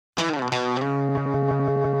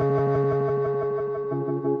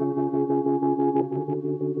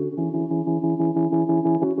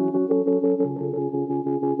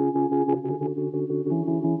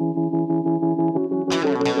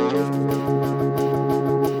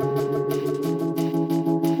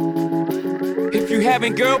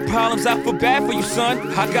having girl problems, I feel bad for you, son.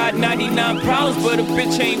 I got 99 problems, but a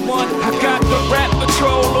bitch ain't one. I got the rap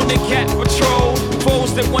patrol on the cat patrol.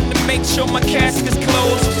 Foes that want to make sure my casket's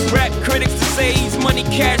closed. Rap critics to say he's money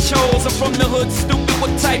cash holes. I'm from the hood, stupid,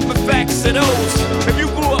 what type of facts are those? If you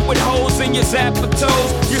grew up with holes in your zapper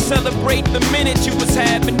toes, you celebrate the minute you was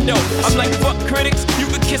having dope. I'm like, fuck critics, you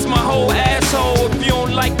could kiss my whole asshole. If you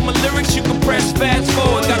don't like my lyrics, you can press fast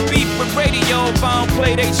forward. Got beef with radio if I don't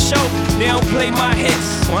play they show. They don't play my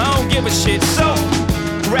hits, well I don't give a shit. So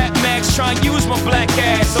Rap Max try and use my black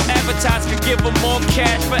ass so advertisers can give them more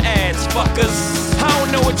cash for ads. Fuckers, I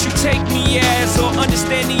don't know what you take me as or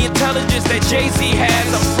understand the intelligence that Jay-Z has.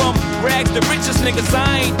 I'm from rags, the richest niggas,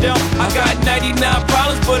 I ain't dumb. I got 99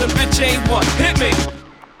 problems, but a bitch ain't one. Hit me.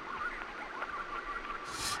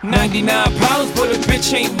 99 problems, but a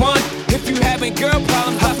bitch ain't one. If you having girl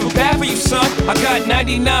problems, I feel bad for you, son. I got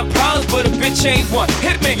 99 problems, but a bitch ain't one.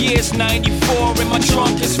 Hit me. Yeah, it's 94 and my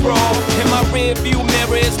trunk is raw. In my rear view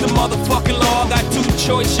mirror is the motherfucking law. Got two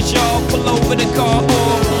choices, y'all. Pull over the car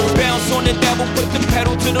or bounce on the devil, put the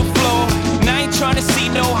pedal to the floor. And I ain't trying to see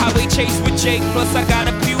no highway chase with Jake. Plus I got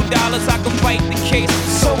a few dollars, I can fight the case.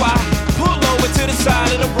 So I pull over to the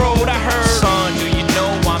side of the road. I heard, son, do you know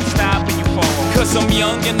I'm stopping you for? Cause I'm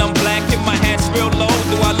young and I'm black and my hat's real low.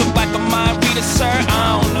 Do I look like a mind reader, sir?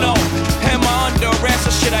 I don't know. Am I under arrest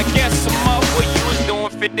or should I guess I'm up? Well, you was doing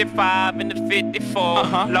 55 and the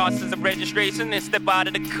 54. Losses of registration and step out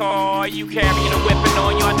of the car. You carrying a weapon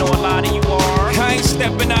on you, I know a lot of you are. I ain't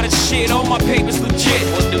stepping out of shit, all my papers legit.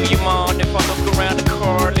 Well, do you mind if I look around the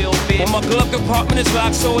car a little bit? Well, my glove compartment is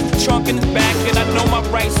locked, so it's the trunk in the back. And I know my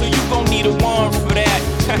rights, so you gon' need a warrant for that.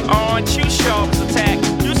 Aren't you sharp as attack?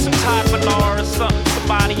 You some type of law or something,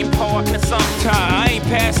 somebody important or something. I ain't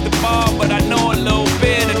past the bar, but I know a little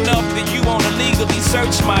bit enough that you wanna legally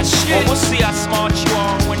search my shit. Well, we'll see how smart you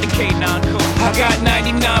are when the K9 comes. I got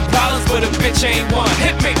 99 problems, but a bitch ain't one.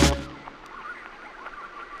 Hit me.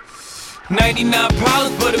 99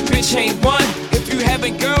 problems, but a bitch ain't one. If you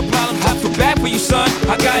having girl problems, I feel bad for you, son.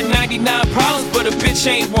 I got 99 problems, but a bitch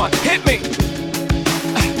ain't one. Hit me.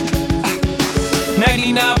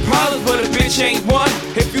 99 problems, but a bitch ain't one.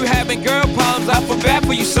 If you having girl problems, I feel bad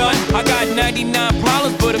for you, son. I got 99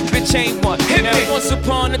 problems, but a bitch ain't one. Hit me. Once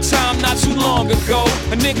upon a time, not too long ago,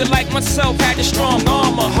 a nigga like myself had a strong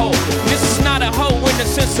arm, a hoe. This is not a hoe in the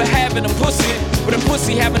sense of having a pussy, but a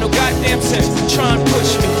pussy having no goddamn sense to try and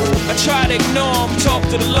push me. I try to ignore him, talk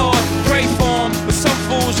to the Lord, pray for him, but some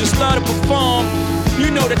fools just love to perform.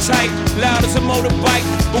 You know the type, loud as a motorbike,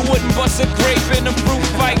 but wouldn't bust a grape in a fruit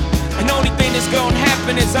fight. And the only thing that's gonna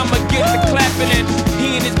happen is I'ma get the clapping and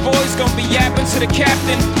he and his boys gonna be yapping to the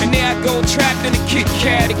captain. And there I go trapped in a Kit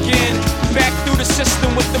Kat again. Back through the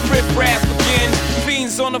system with the riff-raff again.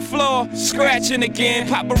 Fiends on the floor, scratching again.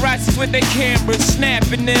 Paparazzi with their cameras,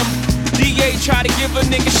 snapping them. DA try to give a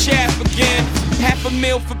nigga shaft again.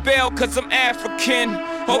 $500,000 for bail cause I'm African.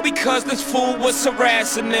 Or because this fool was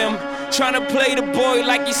harassing them. Tryna play the boy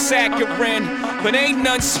like he's saccharine. But ain't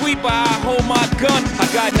nothing sweet but I hold my gun. I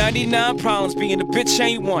got 99 problems, being a bitch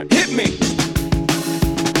ain't one. Hit me.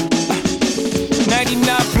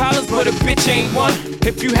 99 problems, but a bitch ain't one.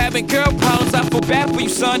 If you having girl problems, I feel bad for you,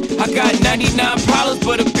 son. I got 99 problems,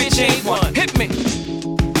 but a bitch ain't one. Hit me.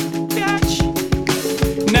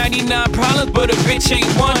 99 problems, but a bitch ain't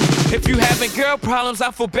one. If you having girl problems,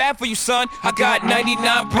 I feel bad for you, son. I got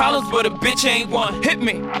 99 problems, but a bitch ain't one. Hit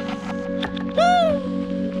me.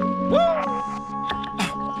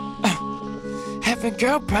 Having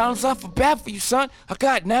girl problems, I feel bad for you, son. I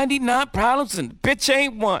got 99 problems and the bitch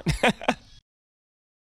ain't one.